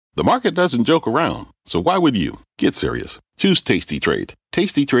The market doesn't joke around, so why would you? Get serious. Choose Tasty Trade.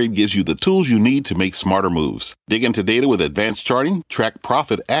 Tasty Trade gives you the tools you need to make smarter moves. Dig into data with advanced charting, track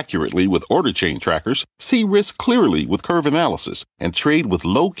profit accurately with order chain trackers, see risk clearly with curve analysis, and trade with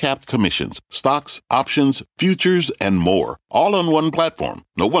low-capped commissions, stocks, options, futures, and more. All on one platform.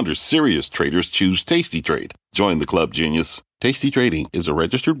 No wonder serious traders choose Tasty Trade. Join the club, genius. Tasty Trading is a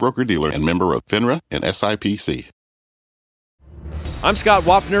registered broker-dealer and member of FINRA and SIPC. I'm Scott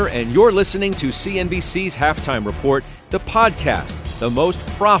Wapner, and you're listening to CNBC's Halftime Report, the podcast, the most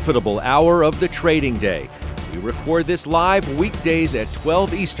profitable hour of the trading day. We record this live weekdays at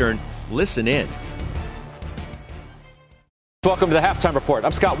 12 Eastern. Listen in. Welcome to the Halftime Report.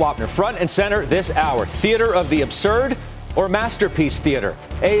 I'm Scott Wapner. Front and center this hour, theater of the absurd or masterpiece theater?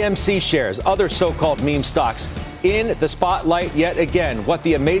 AMC shares, other so-called meme stocks in the spotlight yet again. What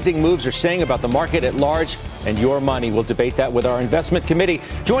the amazing moves are saying about the market at large and your money. We'll debate that with our investment committee.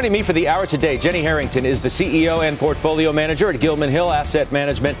 Joining me for the hour today, Jenny Harrington is the CEO and portfolio manager at Gilman Hill Asset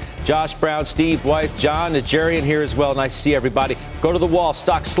Management. Josh Brown, Steve Weiss, John Najarian here as well. Nice to see everybody. Go to the wall.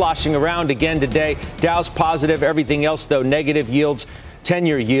 Stocks sloshing around again today. Dow's positive. Everything else, though, negative yields.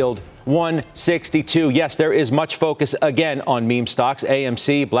 10-year yield 162. Yes, there is much focus again on meme stocks.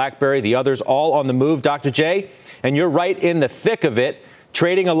 AMC, BlackBerry, the others all on the move. Dr. J, and you're right in the thick of it,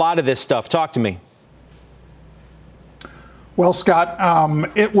 trading a lot of this stuff. Talk to me. Well, Scott,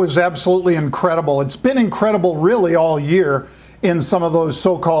 it was absolutely incredible. It's been incredible really all year in some of those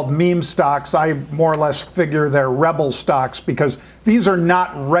so-called meme stocks. I more or less figure they're rebel stocks because these are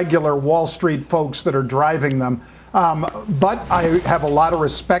not regular Wall Street folks that are driving them. But I have a lot of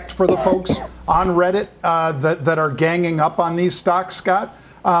respect for the folks on Reddit that are ganging up on these stocks, Scott.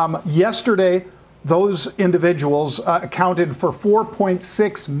 Yesterday, those individuals accounted for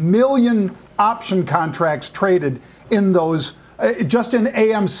 4.6 million option contracts traded in those, just in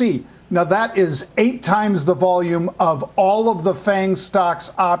AMC. Now, that is 8 times the volume of all of the FANG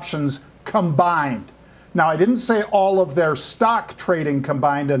stocks options combined. Now, I didn't say all of their stock trading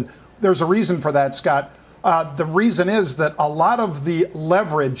combined, and there's a reason for that, Scott. The reason is that a lot of the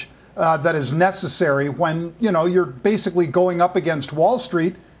leverage that is necessary when, you're basically going up against Wall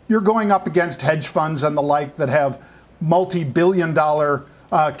Street, you're going up against hedge funds and the like that have multi-billion-dollar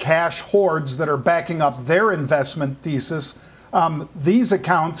cash hoards that are backing up their investment thesis. These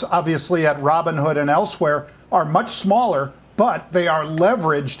accounts, obviously at Robinhood and elsewhere, are much smaller, but they are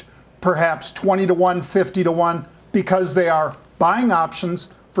leveraged perhaps 20 to 1, 50 to 1, because they are buying options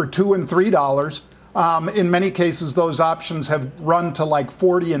for $2 and $3. In many cases, those options have run to like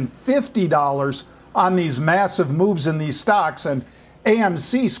 $40 and $50 on these massive moves in these stocks. And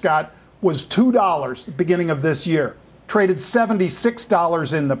AMC, Scott, was $2 at the beginning of this year. Traded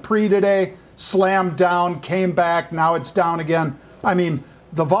 $76 in the pre today, slammed down, came back, now it's down again. I mean,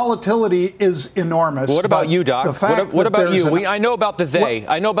 the volatility is enormous. Well, what about you, Doc? What about you? I know about the they.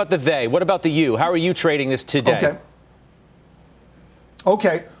 I know about the they. What about the you? How are you trading this today?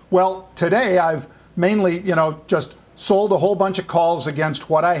 Okay. Well, today I've mainly, just sold a whole bunch of calls against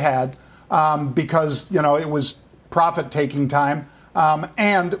what I had because, it was profit-taking time.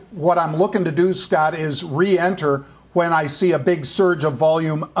 And what I'm looking to do, Scott, is re-enter when I see a big surge of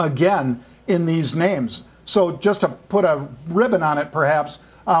volume again in these names. So just to put a ribbon on it, perhaps,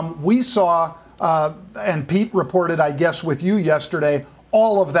 we saw, and Pete reported, I guess, with you yesterday,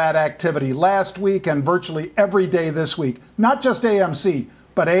 all of that activity last week and virtually every day this week. Not just AMC,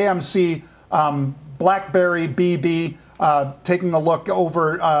 but AMC, BlackBerry, BB, taking a look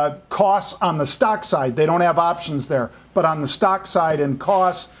over costs on the stock side. They don't have options there, but on the stock side and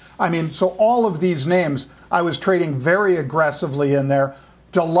costs, so all of these names, I was trading very aggressively in there,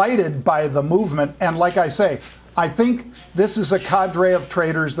 delighted by the movement. And like I say, I think this is a cadre of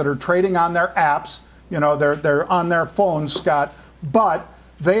traders that are trading on their apps. They're on their phones, Scott, but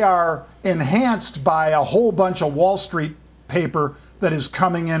they are enhanced by a whole bunch of Wall Street paper that is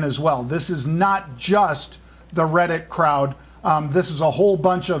coming in as well. This is not just the Reddit crowd. This is a whole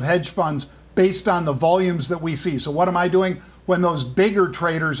bunch of hedge funds based on the volumes that we see. So what am I doing? When those bigger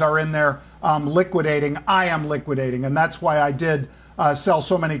traders are in there liquidating, I am liquidating. And that's why I did sell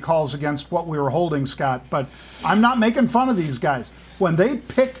so many calls against what we were holding, Scott. But I'm not making fun of these guys. When they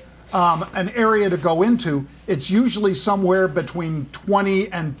pick an area to go into, it's usually somewhere between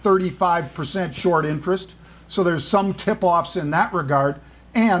 20 and 35% short interest. So there's some tip-offs in that regard.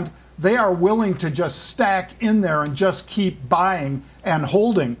 And they are willing to just stack in there and just keep buying and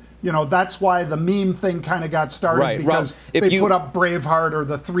holding. That's why the meme thing kind of got started, right, because they put up Braveheart or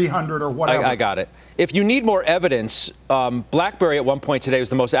the 300 or whatever. I got it. If you need more evidence, BlackBerry at one point today was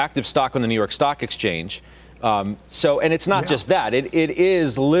the most active stock on the New York Stock Exchange. And it's not just that. It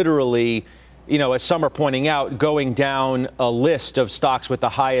is literally, as some are pointing out, going down a list of stocks with the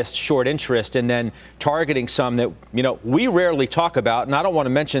highest short interest and then targeting some that, we rarely talk about. And I don't want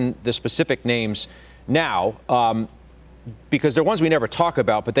to mention the specific names now because they're ones we never talk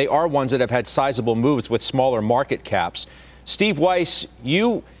about, but they are ones that have had sizable moves with smaller market caps. Steve Weiss,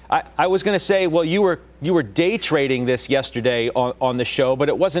 I was going to say, well, you were day trading this yesterday on the show, but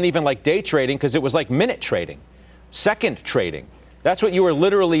it wasn't even like day trading because it was like minute trading, second trading. That's what you were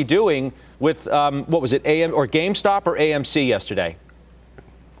literally doing with, what was it, GameStop or AMC yesterday?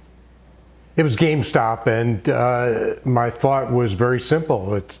 It was GameStop, and my thought was very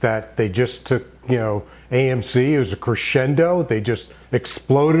simple. It's that they just took, AMC, it was a crescendo. They just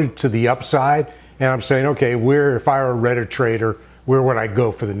exploded to the upside. And I'm saying, okay, if I were a Reddit trader, where would I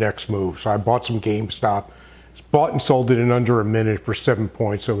go for the next move? So I bought some GameStop, bought and sold it in under a minute for 7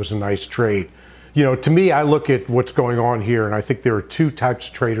 points. So it was a nice trade. To me, I look at what's going on here, and I think there are two types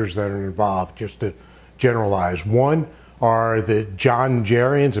of traders that are involved, just to generalize. One are the John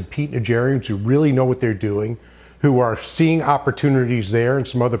Najarians and Pete Najarians who really know what they're doing, who are seeing opportunities there, and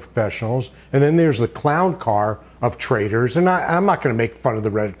some other professionals. And then there's the clown car of traders, and I'm not going to make fun of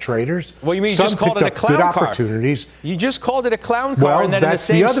the Reddit traders. Well, you mean you just called it a clown car? Good opportunities. You just called it a clown car, and then in the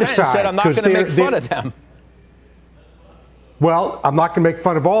same sentence said, I'm not going to make fun of them. Well, I'm not going to make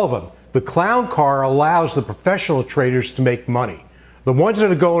fun of all of them. The clown car allows the professional traders to make money. The ones that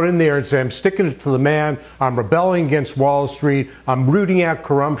are going in there and say, I'm sticking it to the man, I'm rebelling against Wall Street, I'm rooting out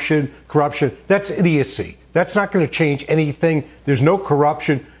corruption, that's idiocy. That's not going to change anything. There's no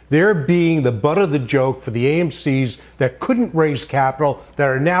corruption. They're being the butt of the joke for the AMCs that couldn't raise capital, that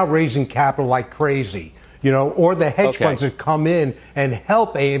are now raising capital like crazy, or the hedge funds that come in and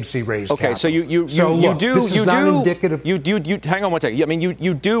help AMC raise capital. So you hang on one second. I mean,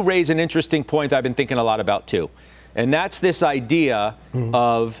 you do raise an interesting point that I've been thinking a lot about too, and that's this idea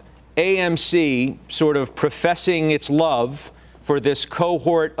of AMC sort of professing its love for this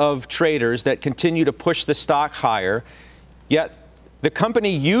cohort of traders that continue to push the stock higher, yet the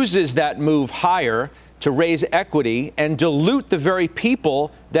company uses that move higher to raise equity and dilute the very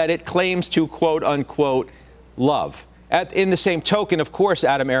people that it claims to, quote unquote, love. In the same token, of course,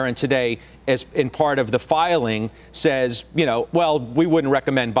 Adam Aron today, as in part of the filing, says, well, we wouldn't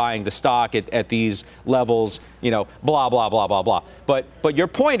recommend buying the stock at these levels, blah, blah, blah, blah, blah. But your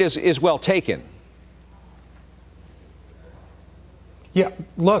point is well taken. Yeah,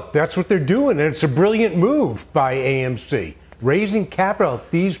 look, that's what they're doing, and it's a brilliant move by AMC. Raising capital at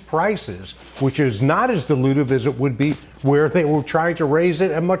these prices, which is not as dilutive as it would be where they were trying to raise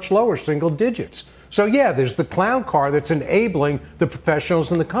it at much lower single digits. So, yeah, there's the clown car that's enabling the professionals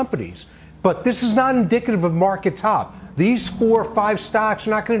and the companies. But this is not indicative of market top. These 4 or 5 stocks are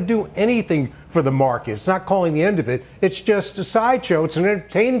not going to do anything for the market. It's not calling the end of it. It's just a sideshow. It's an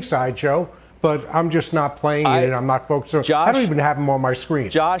entertaining sideshow. But I'm just not playing it, and I'm not focused on it. I don't even have them on my screen.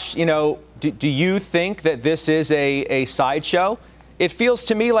 Josh, do you think that this is a sideshow? It feels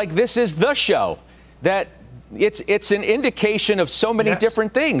to me like this is the show, that it's an indication of so many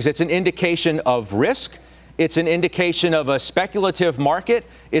different things. It's an indication of risk. It's an indication of a speculative market.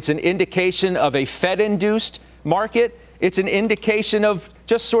 It's an indication of a Fed-induced market. It's an indication of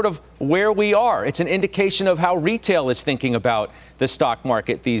just sort of where we are. It's an indication of how retail is thinking about the stock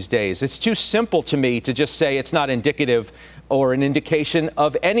market these days. It's too simple to me to just say it's not indicative or an indication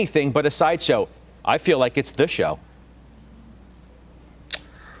of anything but a sideshow. I feel like it's the show.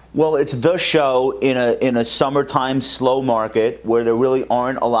 Well, it's the show in a summertime slow market where there really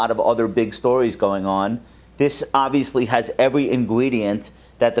aren't a lot of other big stories going on. This obviously has every ingredient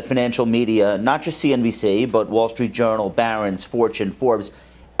that the financial media, not just CNBC, but Wall Street Journal, Barron's, Fortune, Forbes,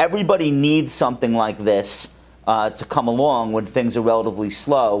 everybody needs something like this to come along when things are relatively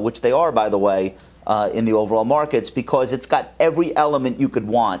slow, which they are, by the way, in the overall markets, because it's got every element you could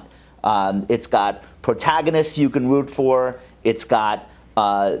want. It's got protagonists you can root for. It's got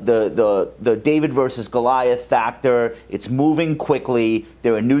the David versus Goliath factor. It's moving quickly.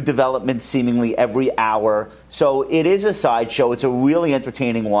 There are new developments seemingly every hour. So it is a sideshow. It's a really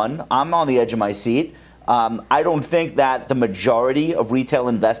entertaining one. I'm on the edge of my seat. I don't think that the majority of retail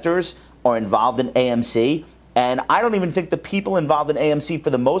investors are involved in AMC. And I don't even think the people involved in AMC, for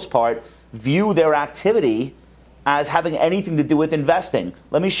the most part, view their activity as having anything to do with investing.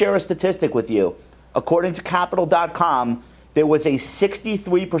 Let me share a statistic with you. According to Capital.com, there was a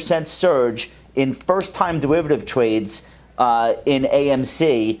 63% surge in first-time derivative trades in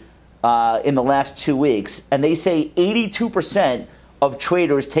AMC in the last 2 weeks. And they say 82% of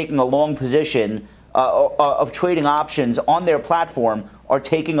traders taking a long position of trading options on their platform are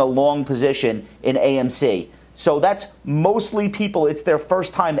taking a long position in AMC. So that's mostly people, it's their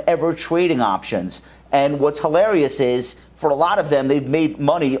first time ever trading options. And what's hilarious is, for a lot of them, they've made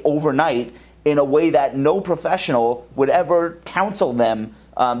money overnight in a way that no professional would ever counsel them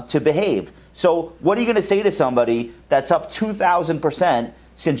to behave. So what are you going to say to somebody that's up 2,000%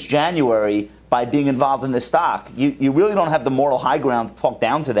 since January by being involved in this stock? You really don't have the moral high ground to talk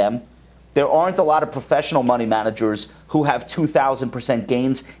down to them. There aren't a lot of professional money managers who have 2,000%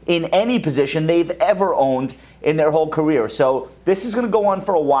 gains in any position they've ever owned in their whole career. So this is going to go on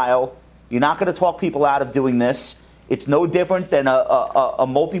for a while. You're not going to talk people out of doing this. It's no different than a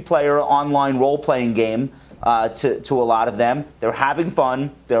multiplayer online role-playing game to a lot of them. They're having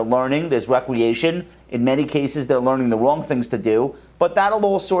fun. They're learning. There's recreation. In many cases, they're learning the wrong things to do. But that'll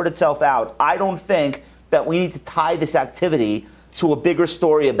all sort itself out. I don't think that we need to tie this activity to a bigger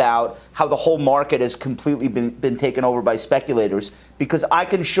story about how the whole market has completely been taken over by speculators, because I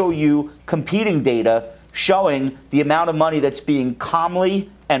can show you competing data showing the amount of money that's being calmly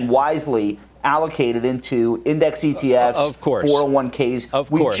and wisely allocated into index ETFs, of course, 401ks. Of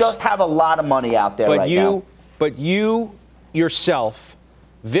course. We just have a lot of money out there now. But you yourself,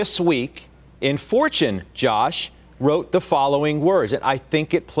 this week in Fortune, Josh, wrote the following words, and I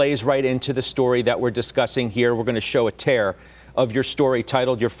think it plays right into the story that we're discussing here. We're going to show a tear of your story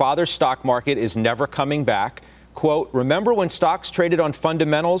titled, "Your Father's Stock Market is Never Coming Back." Quote, "Remember when stocks traded on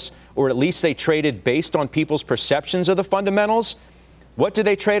fundamentals, or at least they traded based on people's perceptions of the fundamentals? What do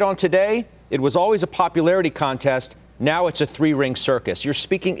they trade on today? It was always a popularity contest. Now it's a three-ring circus." You're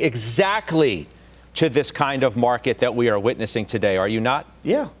speaking exactly to this kind of market that we are witnessing today, are you not?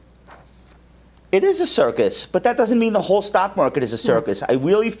 Yeah. It is a circus, but that doesn't mean the whole stock market is a circus. I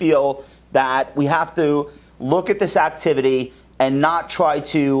really feel that we have to look at this activity and not try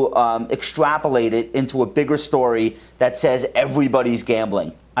to extrapolate it into a bigger story that says everybody's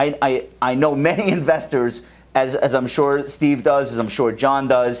gambling. I know many investors, as I'm sure Steve does, as I'm sure John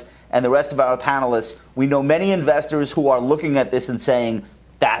does, and the rest of our panelists, we know many investors who are looking at this and saying,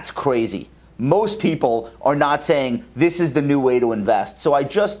 that's crazy. Most people are not saying this is the new way to invest. So I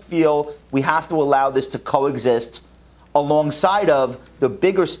just feel we have to allow this to coexist alongside of the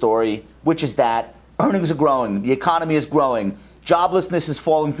bigger story, which is that earnings are growing, the economy is growing, joblessness is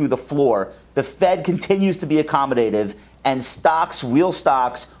falling through the floor, the Fed continues to be accommodative, and stocks, real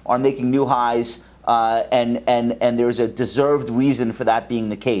stocks, are making new highs, and there's a deserved reason for that being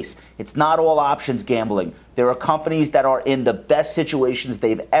the case. It's not all options gambling. There are companies that are in the best situations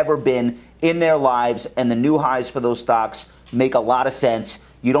they've ever been in their lives, and the new highs for those stocks make a lot of sense.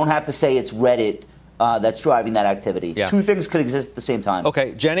 You don't have to say it's Reddit that's driving that activity. Yeah. Two things could exist at the same time.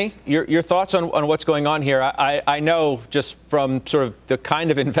 Okay, Jenny, your thoughts on what's going on here? I know just from sort of the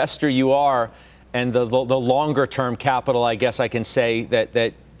kind of investor you are and the longer-term capital, I guess I can say,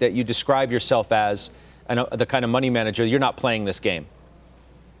 that you describe yourself as, and the kind of money manager, you're not playing this game.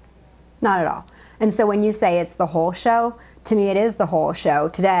 Not at all. And so when you say it's the whole show, to me it is the whole show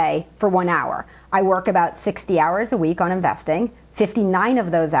today for 1 hour. I work about 60 hours a week on investing. 59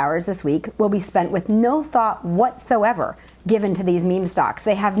 of those hours this week will be spent with no thought whatsoever given to these meme stocks.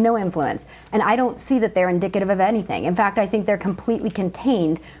 They have no influence. And I don't see that they're indicative of anything. In fact, I think they're completely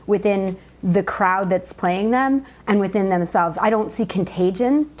contained within the crowd that's playing them and within themselves. I don't see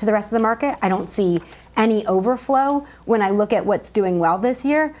contagion to the rest of the market. I don't see any overflow. When I look at what's doing well this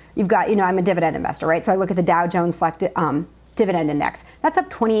year, you've got, I'm a dividend investor, right? So I look at the Dow Jones Select Dividend Index. That's up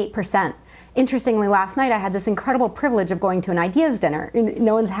 28%. Interestingly, last night I had this incredible privilege of going to an ideas dinner.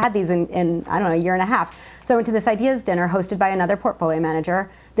 No one's had these in I don't know, a year and a half. So I went to this ideas dinner hosted by another portfolio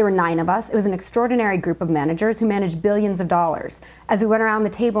manager. There were 9 of us. It was an extraordinary group of managers who managed billions of dollars. As we went around the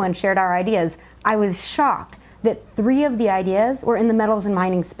table and shared our ideas, I was shocked that 3 of the ideas were in the metals and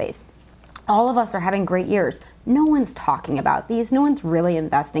mining space. All of us are having great years. No one's talking about these. No one's really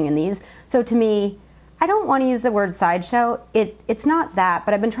investing in these. So to me, I don't want to use the word sideshow. It's not that,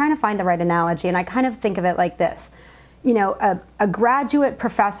 but I've been trying to find the right analogy, and I kind of think of it like this. A graduate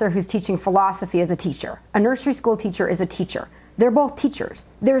professor who's teaching philosophy is a teacher. A nursery school teacher is a teacher. They're both teachers.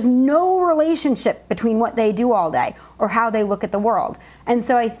 There's no relationship between what they do all day or how they look at the world. And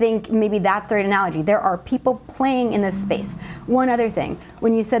so I think maybe that's the right analogy. There are people playing in this space. One other thing,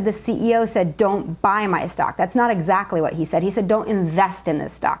 when you said the CEO said, don't buy my stock, that's not exactly what he said. He said, don't invest in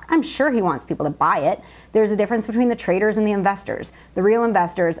this stock. I'm sure he wants people to buy it. There's a difference between the traders and the investors. The real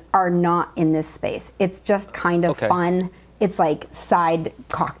investors are not in this space. It's just kind of fun. It's like side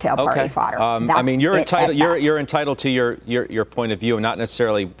cocktail party fodder. I mean, you're entitled. You're entitled to your point of view, and not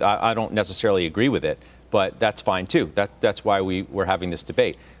necessarily. I don't necessarily agree with it, but that's fine too. That's why we're having this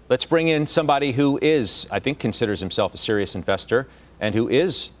debate. Let's bring in somebody who I think, considers himself a serious investor, and who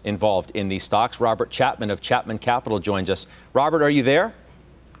is involved in these stocks. Robert Chapman of Chapman Capital joins us. Robert, are you there?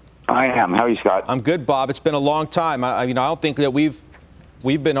 I am. How are you, Scott? I'm good, Bob. It's been a long time. I don't think that we've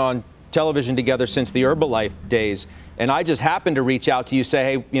been on television together since the Herbalife days. And I just happened to reach out to you,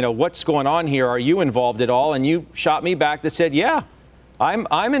 say, hey, what's going on here? Are you involved at all? And you shot me back that said, yeah,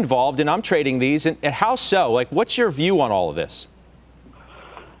 I'm involved and I'm trading these. And how so? Like, what's your view on all of this?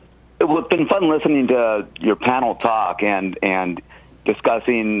 Well, it's been fun listening to your panel talk and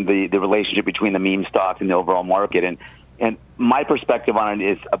discussing the relationship between the meme stocks and the overall market. And my perspective on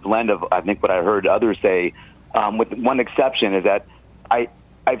it is a blend of, I think, what I heard others say, with one exception, is that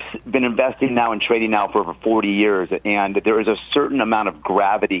I've been investing now and trading now for over 40 years, and there is a certain amount of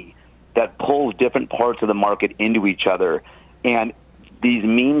gravity that pulls different parts of the market into each other. And these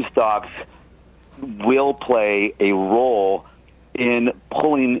meme stocks will play a role in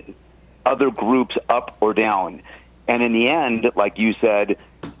pulling other groups up or down. And in the end, like you said,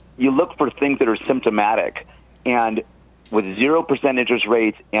 you look for things that are symptomatic. And with 0% interest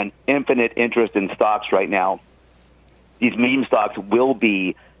rates and infinite interest in stocks right now, these meme stocks will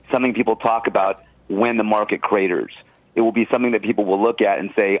be something people talk about when the market craters. It will be something that people will look at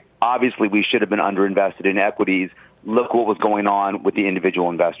and say, obviously, we should have been underinvested in equities. Look what was going on with the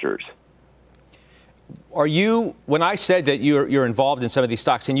individual investors. Are you, when I said that you're involved in some of these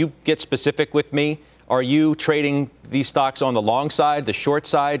stocks, can you get specific with me? Are you trading these stocks on the long side, the short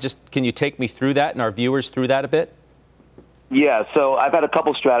side? Just can you take me through that and our viewers through that a bit? Yeah, so I've had a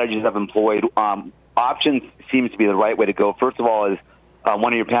couple strategies I've employed. Options seems to be the right way to go. First of all, as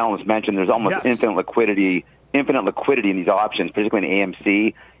one of your panelists mentioned, there's almost infinite liquidity in these options, particularly in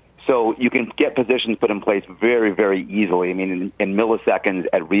AMC. So you can get positions put in place very, very easily. I mean, in milliseconds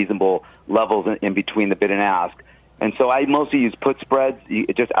at reasonable levels in between the bid and ask. And so I mostly use put spreads.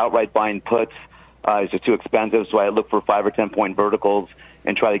 Just outright buying puts is just too expensive. So I look for 5 or 10 point verticals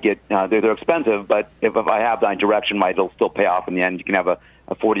and try to get. They're expensive, but if I have that direction, it'll still pay off in the end. You can have a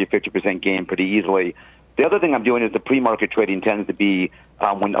 40 or 50% gain pretty easily. The other thing I'm doing is the pre-market trading tends to be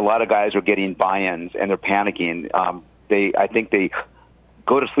when a lot of guys are getting buy-ins and they're panicking. I think they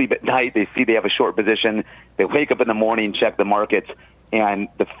go to sleep at night, they see they have a short position, they wake up in the morning, check the markets, and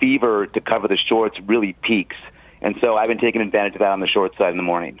the fever to cover the shorts really peaks. And so I've been taking advantage of that on the short side in the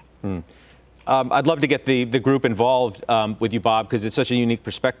morning. I'd love to get the group involved with you, Bob, because it's such a unique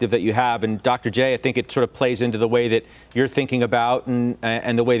perspective that you have. And Dr. J, I think it sort of plays into the way that you're thinking about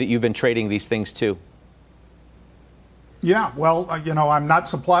and the way that you've been trading these things too. Yeah, well, I'm not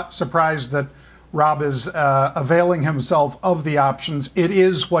surprised that Rob is availing himself of the options. It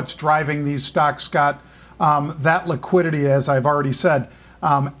is what's driving these stocks, Scott. That liquidity, as I've already said,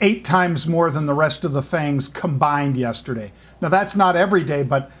 8 times more than the rest of the FANGs combined yesterday. Now, that's not every day,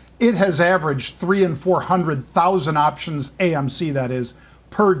 but it has averaged 300,000 and 400,000 options, AMC that is,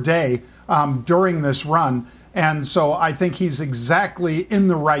 per day during this run. And so I think he's exactly in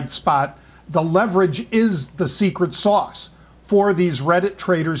the right spot. The leverage is the secret sauce for these Reddit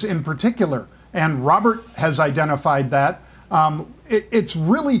traders in particular. And Robert has identified that. It's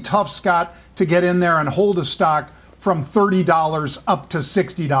really tough, Scott, to get in there and hold a stock from $30 up to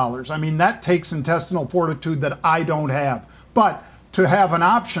 $60. I mean, that takes intestinal fortitude that I don't have. But to have an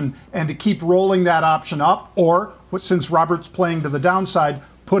option and to keep rolling that option up, or since Robert's playing to the downside,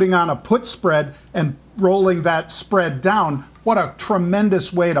 putting on a put spread and rolling that spread down, what a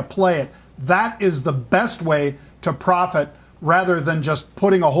tremendous way to play it. That is the best way to profit rather than just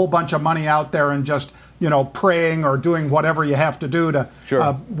putting a whole bunch of money out there and just, praying or doing whatever you have to do to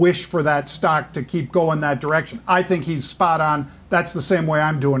wish for that stock to keep going that direction. I think he's spot on. That's the same way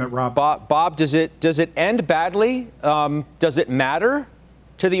I'm doing it, Rob. Bob, does it end badly? Does it matter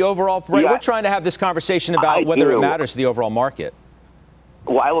to the overall? Right? Yeah. We're trying to have this conversation about whether it matters to the overall market.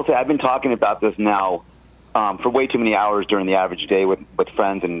 Well, I will say I've been talking about this now for way too many hours during the average day with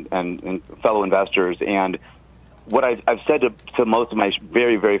friends and fellow investors. And what I've said to most of my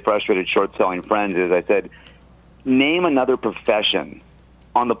very, very frustrated short-selling friends is I said, name another profession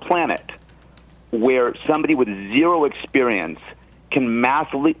on the planet where somebody with zero experience can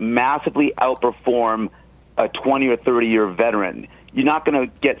massively outperform a 20 or 30-year veteran. You're not going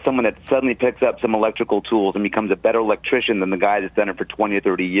to get someone that suddenly picks up some electrical tools and becomes a better electrician than the guy that's done it for 20 or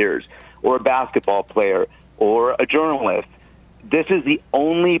 30 years, or a basketball player, or a journalist. This is the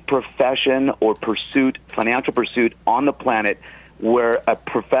only profession or pursuit, financial pursuit on the planet where a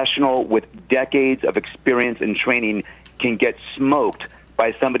professional with decades of experience and training can get smoked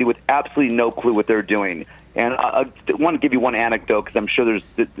by somebody with absolutely no clue what they're doing. And I want to give you one anecdote because I'm sure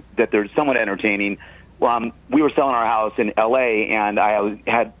there's somewhat entertaining. We were selling our house in L.A., and I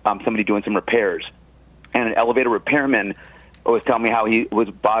had somebody doing some repairs. And an elevator repairman was telling me how he was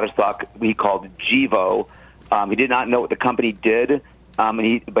bought a stock he called Gevo. He did not know what the company did,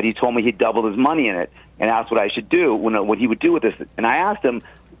 but he told me he doubled his money in it and asked what I should do, what he would do with this. And I asked him,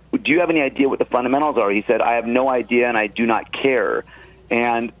 do you have any idea what the fundamentals are? He said, I have no idea and I do not care.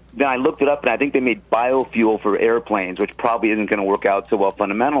 And then I looked it up, and I think they made biofuel for airplanes, which probably isn't going to work out so well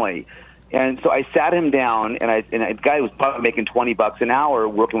fundamentally. And so I sat him down, and a guy was probably making $20 an hour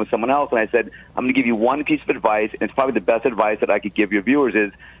working with someone else, and I said, I'm going to give you one piece of advice, and it's probably the best advice that I could give your viewers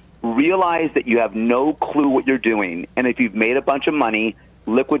is realize that you have no clue what you're doing, and if you've made a bunch of money,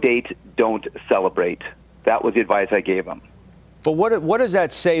 liquidate, don't celebrate. That was the advice I gave him. But what does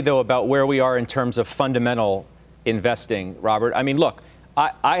that say, though, about where we are in terms of fundamental investing, Robert? I mean, look,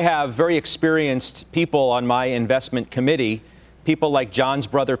 I have very experienced people on my investment committee, people like John's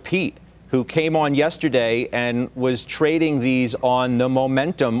brother Pete, who came on yesterday and was trading these on the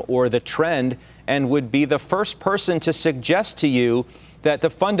momentum or the trend and would be the first person to suggest to you that the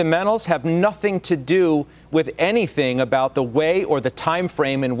fundamentals have nothing to do with anything about the way or the time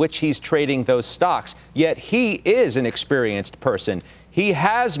frame in which he's trading those stocks. Yet he is an experienced person. He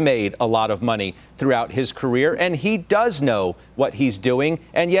has made a lot of money throughout his career, and he does know what he's doing,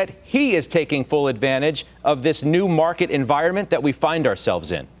 and yet he is taking full advantage of this new market environment that we find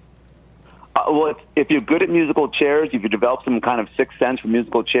ourselves in. Well, if you're good at musical chairs, if you develop some kind of sixth sense for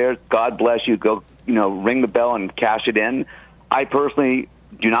musical chairs, God bless you. Go, ring the bell and cash it in. I personally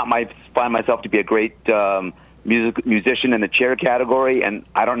do not find myself to be a great musician in the chair category, and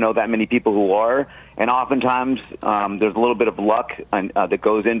I don't know that many people who are. And oftentimes, there's a little bit of luck that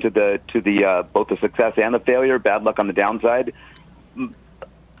goes into both the success and the failure. Bad luck on the downside.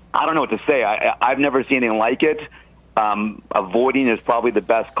 I don't know what to say. I've never seen anything like it. Avoiding is probably the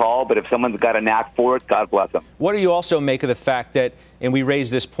best call, but if someone's got a knack for it, God bless them. What do you also make of the fact that, and we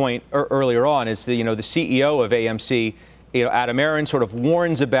raised this point earlier on, is the CEO of AMC, Adam Aron, sort of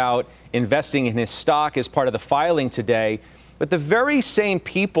warns about investing in his stock as part of the filing today. But the very same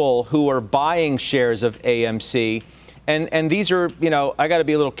people who are buying shares of AMC, and these are, I got to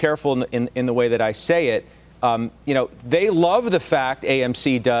be a little careful in the way that I say it. They love the fact,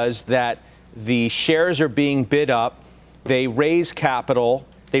 AMC does, that the shares are being bid up. They raise capital,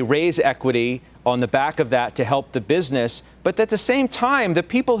 they raise equity on the back of that to help the business. But at the same time, the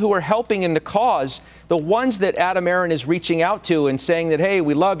people who are helping in the cause, the ones that Adam Aron is reaching out to and saying that, hey,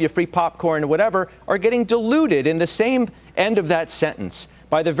 we love you, free popcorn or whatever, are getting diluted in the same end of that sentence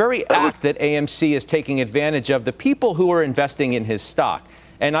by the very act that AMC is taking advantage of the people who are investing in his stock.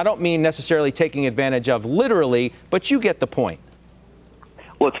 And I don't mean necessarily taking advantage of literally, but you get the point.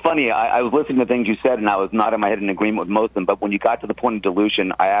 Well, it's funny. I was listening to things you said, and I was nodding my head in agreement with most of them. But when you got to the point of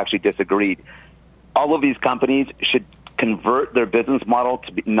dilution, I actually disagreed. All of these companies should convert their business model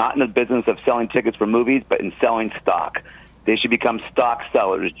to be not in the business of selling tickets for movies, but in selling stock. They should become stock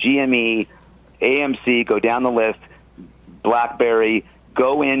sellers. GME, AMC, go down the list, BlackBerry,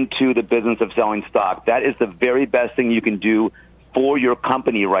 go into the business of selling stock. That is the very best thing you can do for your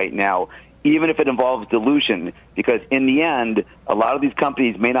company right now, even if it involves dilution, because in the end, a lot of these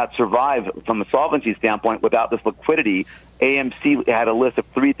companies may not survive from a solvency standpoint without this liquidity. AMC had a list of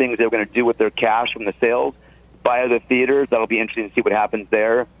 3 things they were going to do with their cash from the sales. Buy other theaters. That'll be interesting to see what happens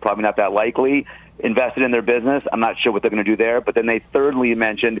there. Probably not that likely. Invested in their business. I'm not sure what they're going to do there. But then they thirdly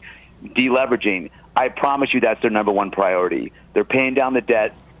mentioned deleveraging. I promise you that's their number one priority. They're paying down the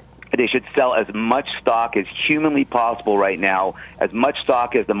debt. They should sell as much stock as humanly possible right now, as much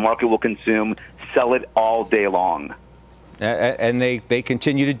stock as the market will consume. Sell it all day long. And they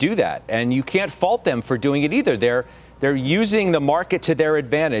continue to do that. And you can't fault them for doing it either. They're using the market to their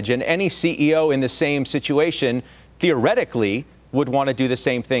advantage. And any CEO in the same situation, theoretically, would want to do the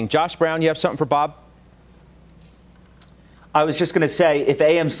same thing. Josh Brown, you have something for Bob? I was just going to say, if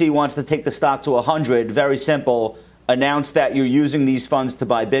AMC wants to take the stock to 100, very simple. Announce that you're using these funds to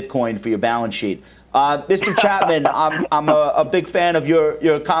buy Bitcoin for your balance sheet. Mr. Chapman, I'm a big fan of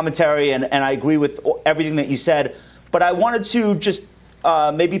your commentary, and I agree with everything that you said. But I wanted to just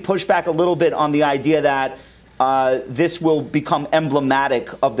maybe push back a little bit on the idea that this will become emblematic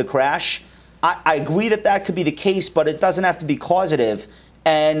of the crash. I agree that could be the case, but it doesn't have to be causative.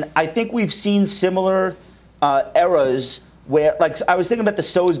 And I think we've seen similar eras where, like, I was thinking about the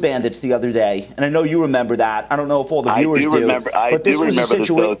So's Bandits the other day, and I know you remember that. I don't know if all the viewers do. But this was a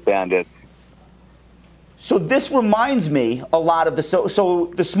situation. The So's Bandits. So this reminds me a lot of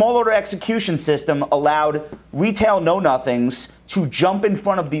so the small order execution system allowed retail know-nothings to jump in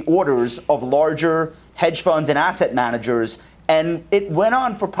front of the orders of larger hedge funds and asset managers, and it went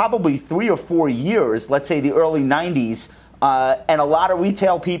on for probably 3 or 4 years, let's say the early 90s, and a lot of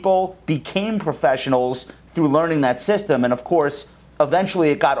retail people became professionals through learning that system. And of course, eventually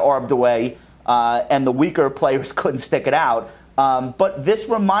it got arbed away, and the weaker players couldn't stick it out. But this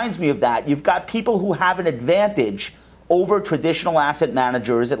reminds me of that. You've got people who have an advantage over traditional asset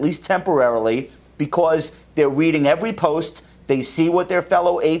managers, at least temporarily, because they're reading every post, they see what their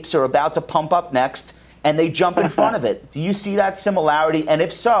fellow apes are about to pump up next, and they jump in front of it. Do you see that similarity? And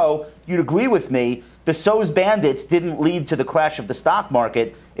if so, you'd agree with me, the So's Bandits didn't lead to the crash of the stock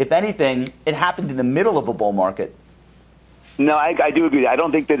market. If anything, it happened in the middle of a bull market. No, I do agree. I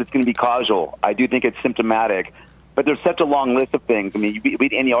don't think that it's going to be causal. I do think it's symptomatic. But there's such a long list of things. I mean, you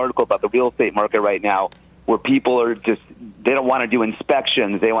read any article about the real estate market right now where people are just, they don't want to do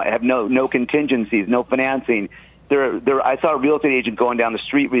inspections. They have no contingencies, no financing. I saw a real estate agent going down the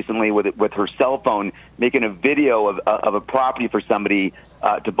street recently with her cell phone, making a video of a property for somebody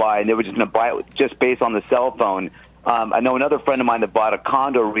to buy, and they were just going to buy it just based on the cell phone. I know another friend of mine that bought a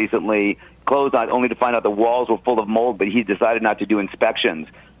condo recently, closed on it only to find out the walls were full of mold, but he decided not to do inspections.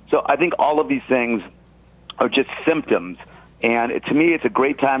 So I think all of these things are just symptoms. And to me, it's a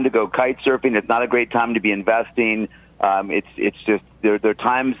great time to go kite surfing. It's not a great time to be investing. It's just there are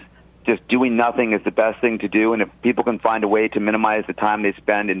times just doing nothing is the best thing to do. And if people can find a way to minimize the time they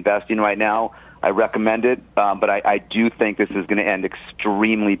spend investing right now, I recommend it. But I do think this is going to end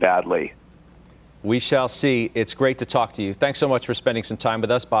extremely badly. We shall see. It's great to talk to you. Thanks so much for spending some time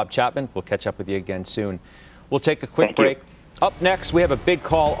with us, Bob Chapman. We'll catch up with you again soon. We'll take a quick break. Up next, we have a big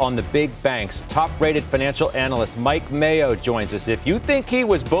call on the big banks. Top-rated financial analyst Mike Mayo joins us. If you think he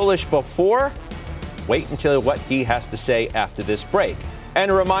was bullish before, wait until what he has to say after this break.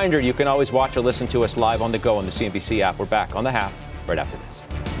 And a reminder, you can always watch or listen to us live on the go on the CNBC app. We're back on The Half right after this.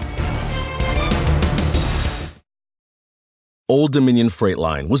 Old Dominion Freight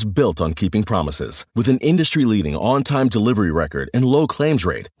Line was built on keeping promises. With an industry-leading on-time delivery record and low claims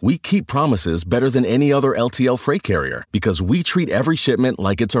rate, we keep promises better than any other LTL freight carrier because we treat every shipment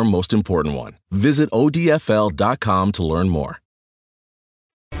like it's our most important one. Visit odfl.com to learn more.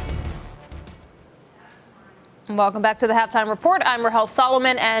 Welcome back to the Halftime Report. I'm Rahel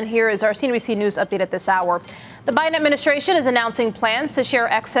Solomon, and here is our CNBC News update at this hour. The Biden administration is announcing plans to share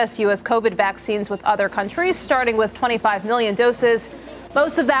excess U.S. COVID vaccines with other countries, starting with 25 million doses.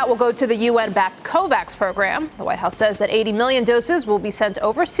 Most of that will go to the UN-backed COVAX program. The White House says that 80 million doses will be sent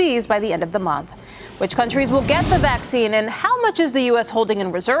overseas by the end of the month. Which countries will get the vaccine and how much is the U.S. holding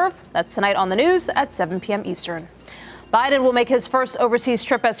in reserve? That's tonight on the news at 7 p.m. Eastern. Biden will make his first overseas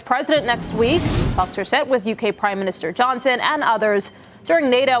trip as president next week. Talks are set with UK Prime Minister Johnson and others during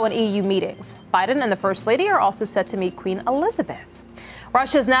NATO and EU meetings. Biden and the First Lady are also set to meet Queen Elizabeth.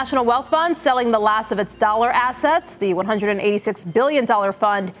 Russia's national wealth fund selling the last of its dollar assets. The $186 billion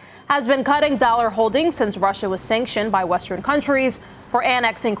fund has been cutting dollar holdings since Russia was sanctioned by Western countries for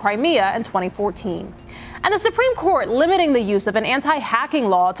annexing Crimea in 2014. And the Supreme Court limiting the use of an anti-hacking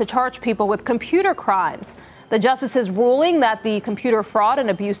law to charge people with computer crimes. The justices ruling that the Computer Fraud and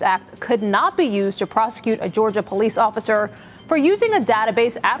Abuse Act could not be used to prosecute a Georgia police officer for using a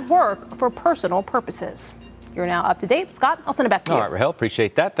database at work for personal purposes. You're now up to date. Scott, I'll send it back to you. All right, Rahel,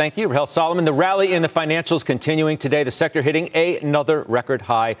 appreciate that. Thank you. Rahel Solomon, the rally in the financials continuing today. The sector hitting another record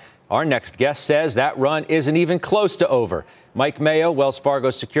high. Our next guest says that run isn't even close to over. Mike Mayo, Wells Fargo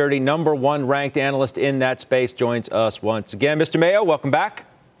Security #1 ranked analyst in that space, joins us once again. Mr. Mayo, welcome back.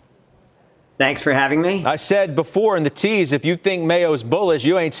 Thanks for having me. I said before in the tease, if you think Mayo's bullish,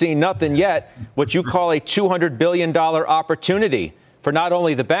 you ain't seen nothing yet. What you call a $200 billion opportunity for not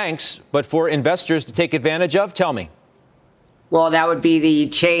only the banks, but for investors to take advantage of? Tell me. Well, that would be the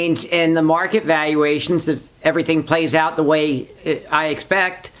change in the market valuations if everything plays out the way I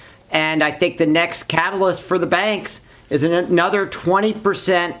expect. And I think the next catalyst for the banks is another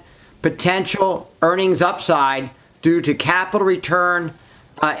 20% potential earnings upside due to capital return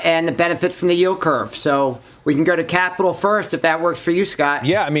and the benefits from the yield curve. So we can go to capital first if that works for you, Scott.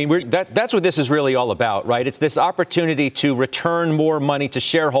 Yeah, I mean, that's what this is really all about, right? It's this opportunity to return more money to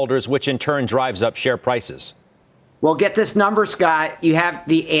shareholders, which in turn drives up share prices. Well, get this number, Scott. You have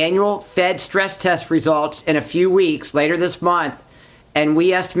the annual Fed stress test results in a few weeks later this month, and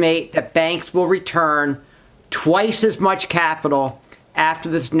we estimate that banks will return twice as much capital after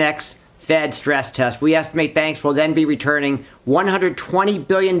this next Fed stress test. We estimate banks will then be returning $120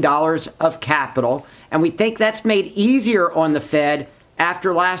 billion of capital, and we think that's made easier on the Fed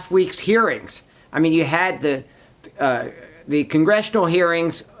after last week's hearings. I mean, you had the congressional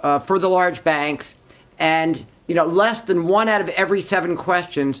hearings for the large banks, and less than 1 out of every 7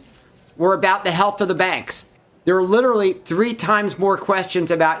 questions were about the health of the banks. There were literally 3 times more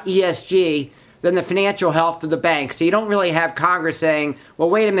questions about ESG than the financial health of the banks. So you don't really have Congress saying, well,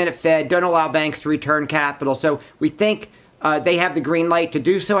 wait a minute, Fed, don't allow banks to return capital. So we think they have the green light to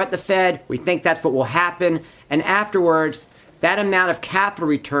do so at the Fed. We think that's what will happen. And afterwards, that amount of capital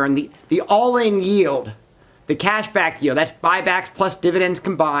return, the all-in yield, the cashback yield, that's buybacks plus dividends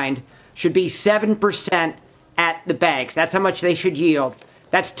combined, should be 7% at the banks. That's how much they should yield.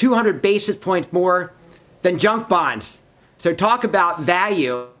 That's 200 basis points more than junk bonds. So talk about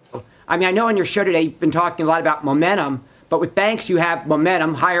value. I mean, I know on your show today you've been talking a lot about momentum, but with banks you have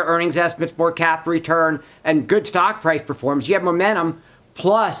momentum, higher earnings estimates, more capital return, and good stock price performance. You have momentum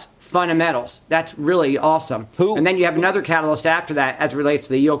plus fundamentals. That's really awesome. And then you have another catalyst after that as it relates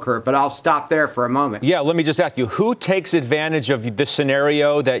to the yield curve, but I'll stop there for a moment. Yeah, let me just ask you, who takes advantage of the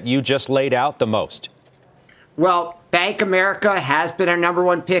scenario that you just laid out the most? Well, Bank America has been our number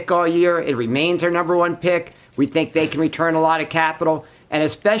one pick all year. It remains our number one pick. We think they can return a lot of capital, and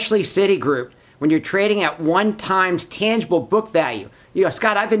especially Citigroup. When you're trading at 1 times tangible book value. You know,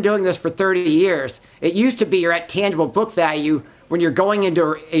 Scott, I've been doing this for 30 years. It used to be you're at tangible book value when you're going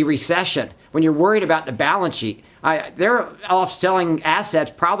into a recession, when you're worried about the balance sheet. They're off selling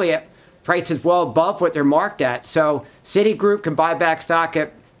assets probably at prices well above what they're marked at. So Citigroup can buy back stock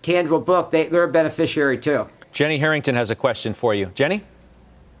at tangible book. They're a beneficiary too. Jenny Harrington has a question for you. Jenny?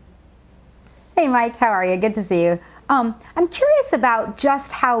 Hey, Mike. How are you? Good to see you. I'm curious about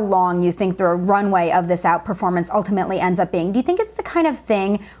just how long you think the runway of this outperformance ultimately ends up being. Do you think it's the kind of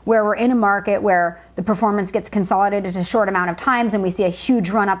thing where we're in a market where the performance gets consolidated a short amount of times and we see a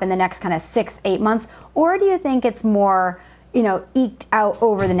huge run up in the next kind of 6-8 months? Or do you think it's more, eked out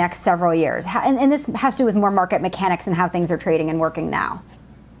over the next several years? And this has to do with more market mechanics and how things are trading and working now.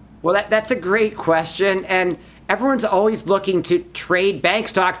 Well, that's a great question. And everyone's always looking to trade bank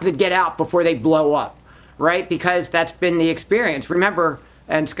stocks that get out before they blow up. Right? Because that's been the experience. Remember,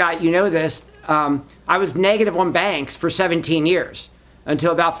 and Scott, you know this, I was negative on banks for 17 years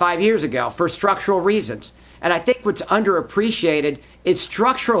until about 5 years ago for structural reasons. And I think what's underappreciated is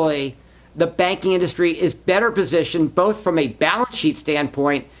structurally the banking industry is better positioned both from a balance sheet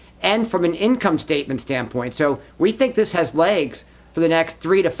standpoint and from an income statement standpoint. So we think this has legs for the next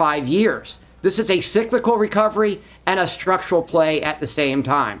 3 to 5 years. This is a cyclical recovery and a structural play at the same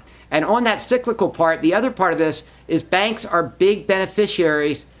time. And on that cyclical part, the other part of this is banks are big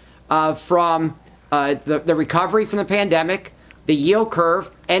beneficiaries from the recovery from the pandemic, the yield curve,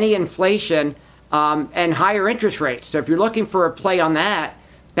 any inflation, and higher interest rates. So if you're looking for a play on that,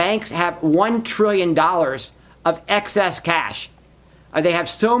 banks have $1 trillion of excess cash. They have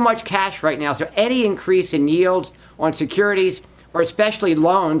so much cash right now. So any increase in yields on securities, or especially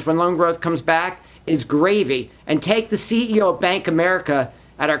loans when loan growth comes back, is gravy. And take the CEO of Bank America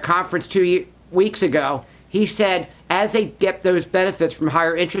at our conference 2 weeks ago. He said as they get those benefits from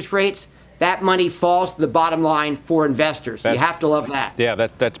higher interest rates, that money falls to the bottom line for investors. You have to love that. Yeah,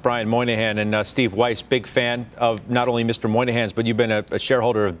 that's Brian Moynihan. And Steve Weiss, big fan of not only Mr. Moynihan's, but you've been a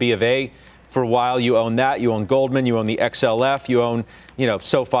shareholder of B of A for a while. You own that. You own Goldman. You own the XLF. You own,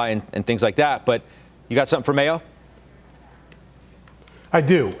 SoFi and things like that. But you got something for Mayo? I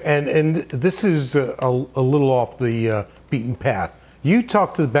do. And this is a little off the beaten path. You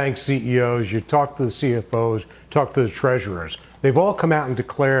talk to the bank CEOs, you talk to the CFOs, talk to the treasurers. They've all come out and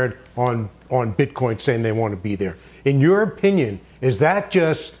declared on Bitcoin saying they want to be there. In your opinion, is that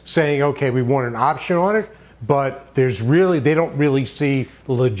just saying, okay, we want an option on it, but they don't really see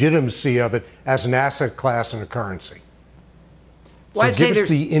the legitimacy of it as an asset class and a currency? Well, so give us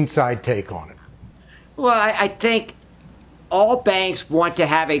the inside take on it. Well, I think all banks want to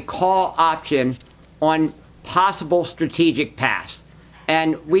have a call option on possible strategic paths.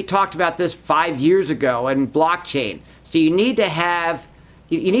 And we talked about this 5 years ago in blockchain. So you need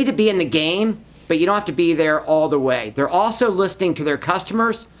to be in the game, but you don't have to be there all the way. They're also listening to their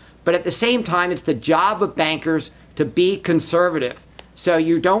customers, but at the same time, it's the job of bankers to be conservative. So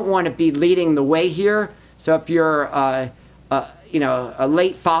you don't want to be leading the way here. So if you're a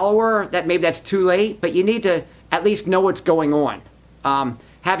late follower, maybe that's too late, but you need to at least know what's going on.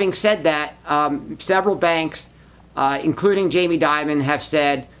 Having said that, several banks, including Jamie Dimon, have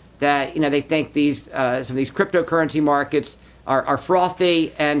said that they think some of these cryptocurrency markets are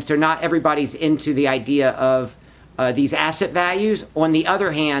frothy, and so not everybody's into the idea of these asset values. On the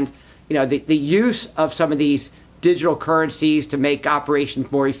other hand, the use of some of these digital currencies to make operations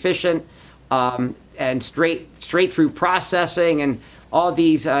more efficient and straight through processing and all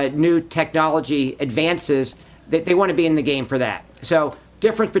these new technology advances, they want to be in the game for that. So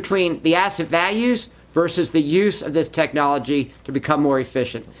difference between the asset values versus the use of this technology to become more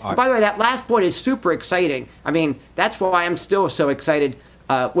efficient. By the way, that last point is super exciting. I mean, that's why I'm still so excited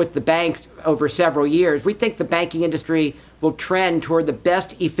with the banks over several years. We think the banking industry will trend toward the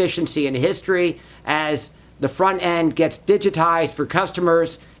best efficiency in history as the front end gets digitized for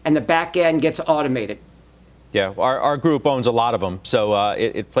customers and the back end gets automated. Yeah, our group owns a lot of them, so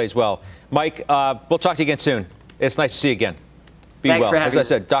it plays well. Mike, we'll talk to you again soon. It's nice to see you again. Be Thanks well. for having As I me.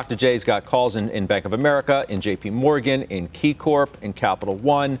 said, Dr. J's got calls in Bank of America, in JP Morgan, in KeyCorp, in Capital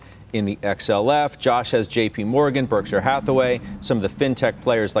One, in the XLF. Josh has JP Morgan, Berkshire Hathaway, some of the fintech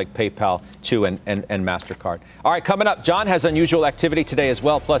players like PayPal, too, and MasterCard. All right, coming up, John has unusual activity today as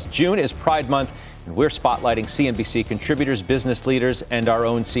well. Plus, June is Pride Month, and we're spotlighting CNBC contributors, business leaders, and our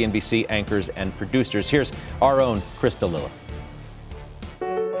own CNBC anchors and producers. Here's our own Krista Liller.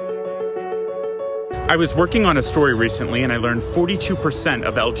 I was working on a story recently and I learned 42%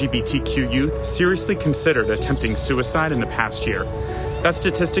 of LGBTQ youth seriously considered attempting suicide in the past year. That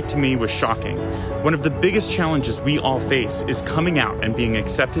statistic to me was shocking. One of the biggest challenges we all face is coming out and being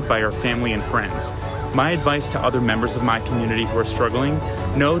accepted by our family and friends. My advice to other members of my community who are struggling,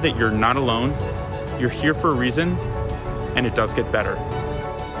 know that you're not alone, you're here for a reason, and it does get better.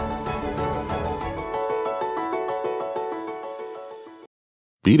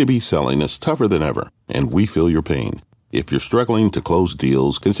 B2B selling is tougher than ever, and we feel your pain. If you're struggling to close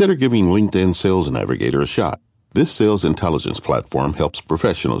deals, consider giving LinkedIn Sales Navigator a shot. This sales intelligence platform helps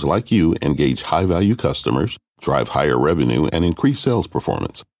professionals like you engage high-value customers, drive higher revenue, and increase sales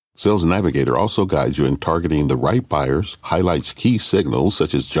performance. Sales Navigator also guides you in targeting the right buyers, highlights key signals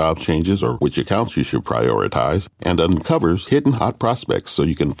such as job changes or which accounts you should prioritize, and uncovers hidden hot prospects so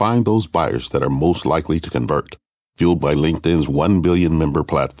you can find those buyers that are most likely to convert. Fueled by LinkedIn's 1 billion member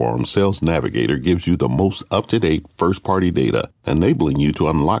platform, Sales Navigator gives you the most up-to-date first-party data, enabling you to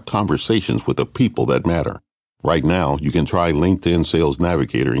unlock conversations with the people that matter. Right now, you can try LinkedIn Sales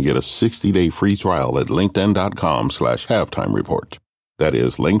Navigator and get a 60-day free trial at linkedin.com/halftime report. That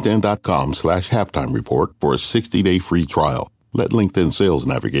is linkedin.com/halftime report for a 60-day free trial. Let LinkedIn Sales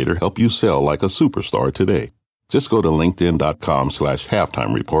Navigator help you sell like a superstar today. Just go to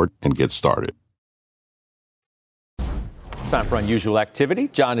linkedin.com/halftime report and get started. It's time for unusual activity.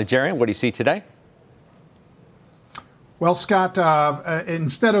 John Najarian, what do you see today? Well, Scott,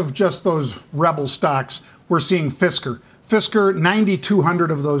 instead of just those rebel stocks, we're seeing Fisker. Fisker, 9,200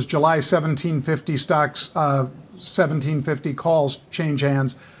 of those July 1750 stocks, 1750 calls change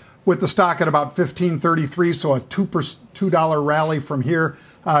hands, with the stock at about 1533, so a $2 rally from here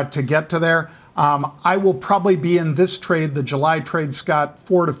to get to there. I will probably be in this trade, the July trade, Scott,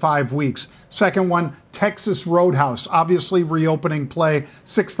 4 to 5 weeks. Second one, Texas Roadhouse, obviously reopening play,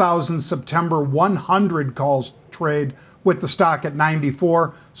 6,000 September 100 calls trade with the stock at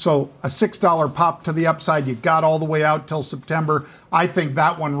 94. So a $6 pop to the upside. You got all the way out till September. I think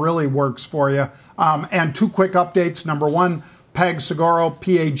that one really works for you. And two quick updates. Number one, PEG Seguro,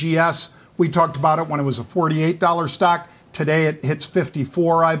 PAGS. We talked about it when it was a $48 stock. Today it hits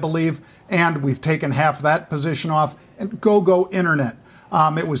 54, I believe. And we've taken half that position off. And GoGo Internet.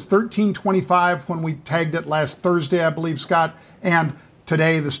 It was $13.25 when we tagged it last Thursday, I believe, Scott. And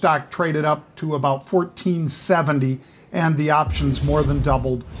today the stock traded up to about $14.70. And the options more than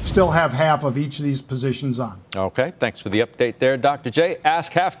doubled. Still have half of each of these positions on. Okay, thanks for the update there, Dr. J.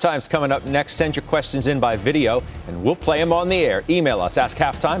 Ask Halftime's coming up next. Send your questions in by video, and we'll play them on the air. Email us,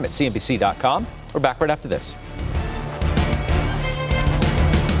 askhalftime@cnbc.com. We're back right after this.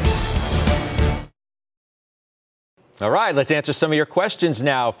 All right, let's answer some of your questions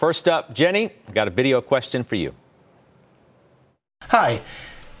now. First up, Jenny, I've got a video question for you. Hi.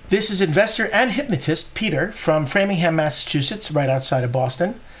 This is investor and hypnotist Peter from Framingham, Massachusetts, right outside of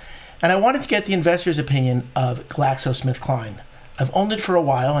Boston. And I wanted to get the investor's opinion of GlaxoSmithKline. I've owned it for a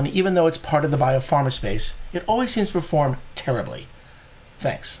while, and even though it's part of the biopharma space, it always seems to perform terribly.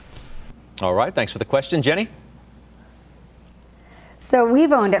 Thanks. All right, thanks for the question. Jenny? So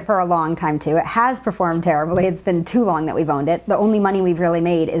we've owned it for a long time, too. It has performed terribly. It's been too long that we've owned it. The only money we've really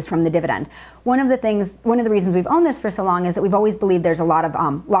made is from the dividend. One of the reasons we've owned this for so long is that we've always believed there's a lot of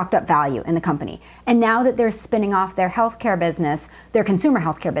locked up value in the company. And now that they're spinning off their healthcare business, their consumer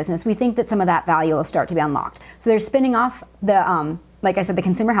healthcare business, we think that some of that value will start to be unlocked. So they're spinning off the, like I said, the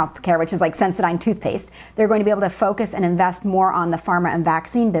consumer healthcare, which is like Sensodyne toothpaste. They're going to be able to focus and invest more on the pharma and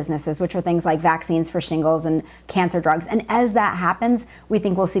vaccine businesses, which are things like vaccines for shingles and cancer drugs. And as that happens, we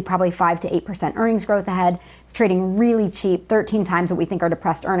think we'll see probably 5 to 8% earnings growth ahead. It's trading really cheap, 13 times what we think are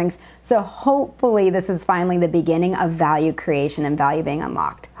depressed earnings. So hopefully this is finally the beginning of value creation and value being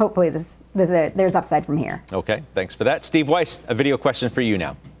unlocked. Hopefully there's upside from here. Okay, thanks for that. Steve Weiss, a video question for you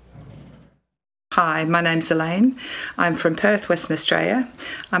now. Hi, my name's Elaine. I'm from Perth, Western Australia.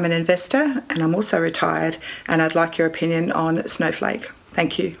 I'm an investor and I'm also retired, and I'd like your opinion on Snowflake.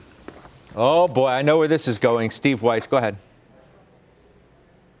 Thank you. Oh, boy, I know where this is going. Steve Weiss, go ahead.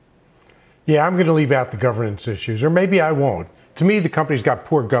 Yeah, I'm going to leave out the governance issues, or maybe I won't. To me, the company's got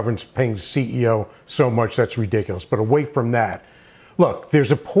poor governance, paying the CEO so much, that's ridiculous. But away from that, look,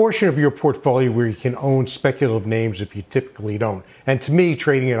 there's a portion of your portfolio where you can own speculative names if you typically don't. And to me,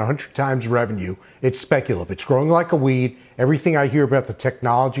 trading at 100 times revenue, it's speculative. It's growing like a weed. Everything I hear about the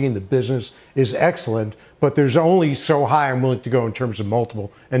technology and the business is excellent, but there's only so high I'm willing to go in terms of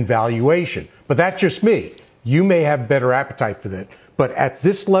multiple and valuation. But that's just me. You may have better appetite for that. But at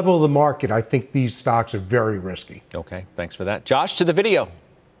this level of the market, I think these stocks are very risky. Okay, thanks for that. Josh, to the video.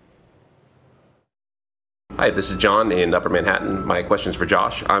 Hi, this is John in Upper Manhattan. My question's for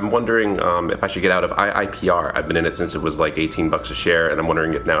Josh. I'm wondering if I should get out of IIPR. I've been in it since it was like $18 a share, and I'm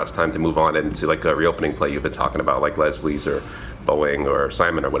wondering if now it's time to move on into like a reopening play you've been talking about, like Leslie's or Boeing or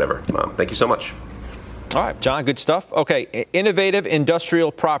Simon or whatever. Thank you so much. All right, John, good stuff. Okay, Innovative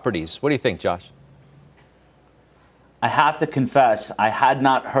Industrial Properties. What do you think, Josh? I have to confess, I had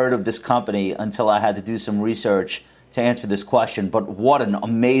not heard of this company until I had to do some research to answer this question, but what an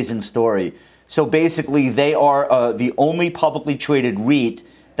amazing story. So basically, they are the only publicly traded REIT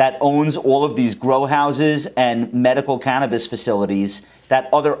that owns all of these grow houses and medical cannabis facilities that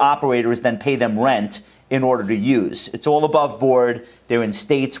other operators then pay them rent in order to use. It's all above board. They're in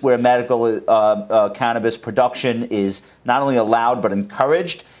states where medical cannabis production is not only allowed but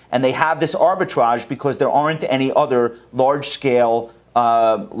encouraged. And they have this arbitrage because there aren't any other large-scale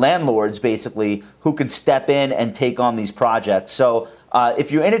landlords, basically, who can step in and take on these projects. So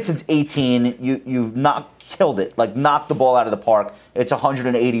if you're in it since 18, you've not killed it, like knocked the ball out of the park. It's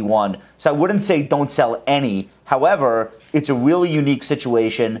 181. So I wouldn't say don't sell any. However, it's a really unique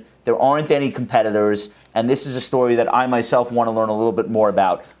situation. There aren't any competitors. And this is a story that I myself want to learn a little bit more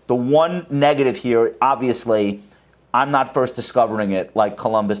about. The one negative here, obviously, I'm not first discovering it like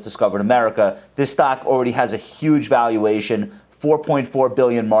Columbus discovered America. This stock already has a huge valuation, 4.4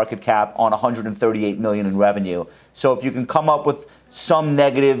 billion market cap on 138 million in revenue. So if you can come up with some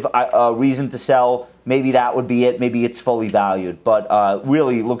negative reason to sell, maybe that would be it. Maybe it's fully valued. But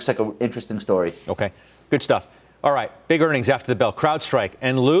really looks like an interesting story. Okay, good stuff. All right, big earnings after the bell. CrowdStrike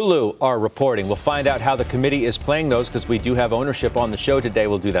and Lulu are reporting. We'll find out how the committee is playing those because we do have ownership on the show today.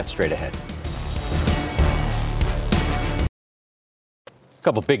 We'll do that straight ahead. A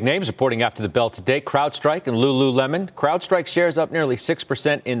couple big names reporting after the bell today, CrowdStrike and Lululemon. CrowdStrike shares up nearly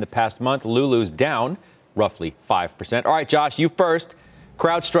 6% in the past month. Lulu's down roughly 5%. All right, Josh, you first.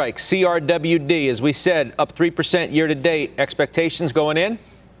 CrowdStrike, CRWD, as we said, up 3% year to date. Expectations going in?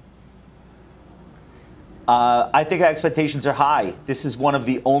 I think expectations are high. This is one of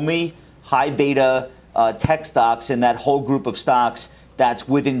the only high beta tech stocks in that whole group of stocks that's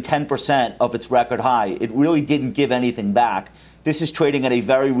within 10% of its record high. It really didn't give anything back. This is trading at a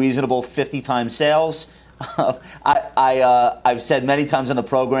very reasonable 50 times sales. I've said many times on the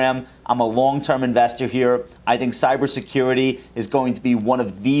program, I'm a long-term investor here. I think cybersecurity is going to be one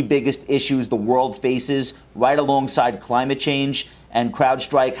of the biggest issues the world faces, right alongside climate change. And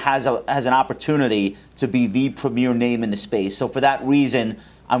CrowdStrike has an opportunity to be the premier name in the space. So for that reason,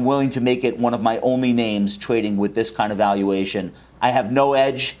 I'm willing to make it one of my only names trading with this kind of valuation. I have no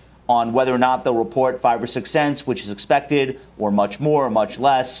edge on whether or not they'll report 5 or 6 cents, which is expected, or much more or much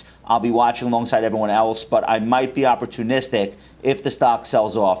less. I'll be watching alongside everyone else, but I might be opportunistic if the stock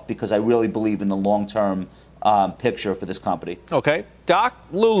sells off because I really believe in the long-term picture for this company. Okay. Doc,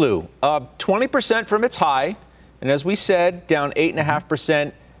 Lulu, 20% from its high, and as we said, down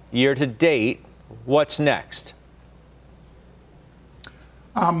 8.5% year to date. What's next?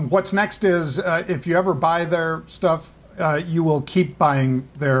 What's next is if you ever buy their stuff, you will keep buying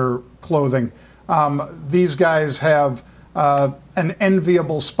their clothing. These guys have an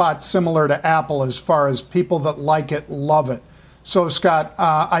enviable spot similar to Apple as far as people that like it love it. So, Scott,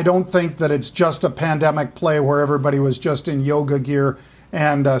 I don't think that it's just a pandemic play where everybody was just in yoga gear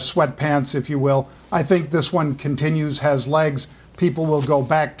and sweatpants, if you will. I think this one continues, has legs. People will go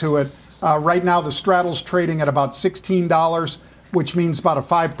back to it. Right now, the straddle's trading at about $16, which means about a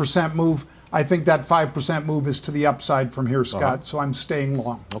 5% move. I think that 5% move is to the upside from here, Scott, so I'm staying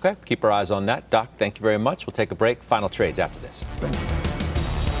long. Okay, keep our eyes on that. Doc, thank you very much. We'll take a break. Final trades after this. Thank you.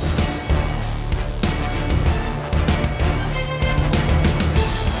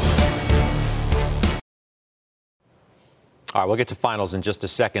 All right, we'll get to finals in just a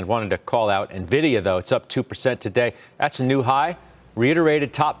second. Wanted to call out NVIDIA, though. It's up 2% today. That's a new high.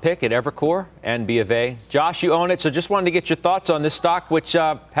 Reiterated top pick at Evercore and B of A. Josh, you own it, so just wanted to get your thoughts on this stock, which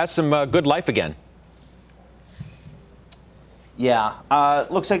has some good life again. Yeah.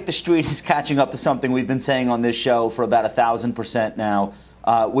 Looks like the street is catching up to something we've been saying on this show for about 1,000% now,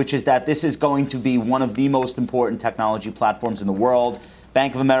 which is that this is going to be one of the most important technology platforms in the world.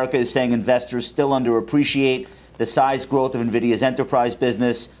 Bank of America is saying investors still underappreciate the size growth of NVIDIA's enterprise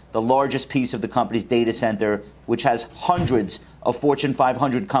business, the largest piece of the company's data center, which has hundreds of Fortune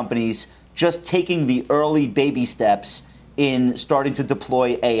 500 companies just taking the early baby steps in starting to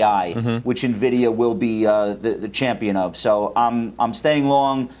deploy AI, which NVIDIA will be the champion of. So I'm staying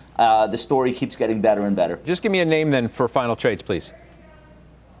long. The story keeps getting better and better. Just give me a name then for final trades, please.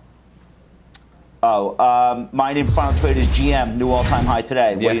 My name for final trade is GM, new all-time high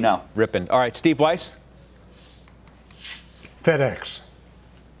today. What do you know? Ripping. All right, Steve Weiss. FedEx.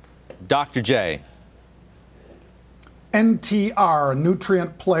 Dr. J. NTR,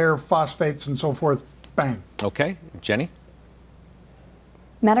 nutrient player, phosphates, and so forth. Bang. Okay. Jenny?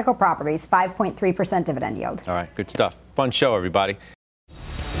 Medical Properties, 5.3% dividend yield. All right, good stuff. Fun show, everybody.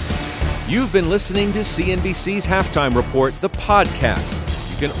 You've been listening to CNBC's Halftime Report, the podcast.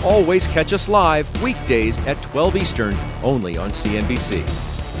 You can always catch us live weekdays at 12 Eastern, only on CNBC.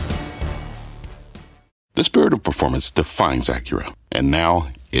 The spirit of performance defines Acura, and now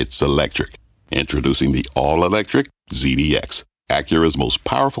it's electric. Introducing the all-electric ZDX, Acura's most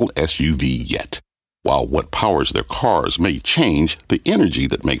powerful SUV yet. While what powers their cars may change, the energy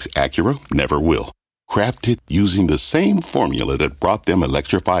that makes Acura never will. Crafted using the same formula that brought them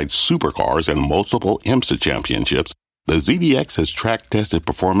electrified supercars and multiple IMSA championships, the ZDX has track-tested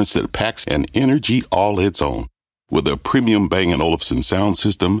performance that packs an energy all its own. With a premium Bang & Olufsen sound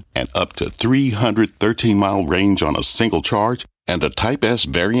system and up to 313-mile range on a single charge, and a Type S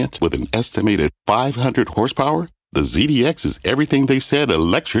variant with an estimated 500 horsepower, the ZDX is everything they said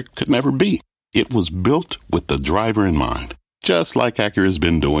electric could never be. It was built with the driver in mind, just like Acura's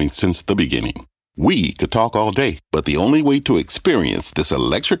been doing since the beginning. We could talk all day, but the only way to experience this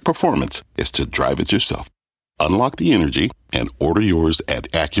electric performance is to drive it yourself. Unlock the energy and order yours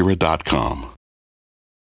at Acura.com.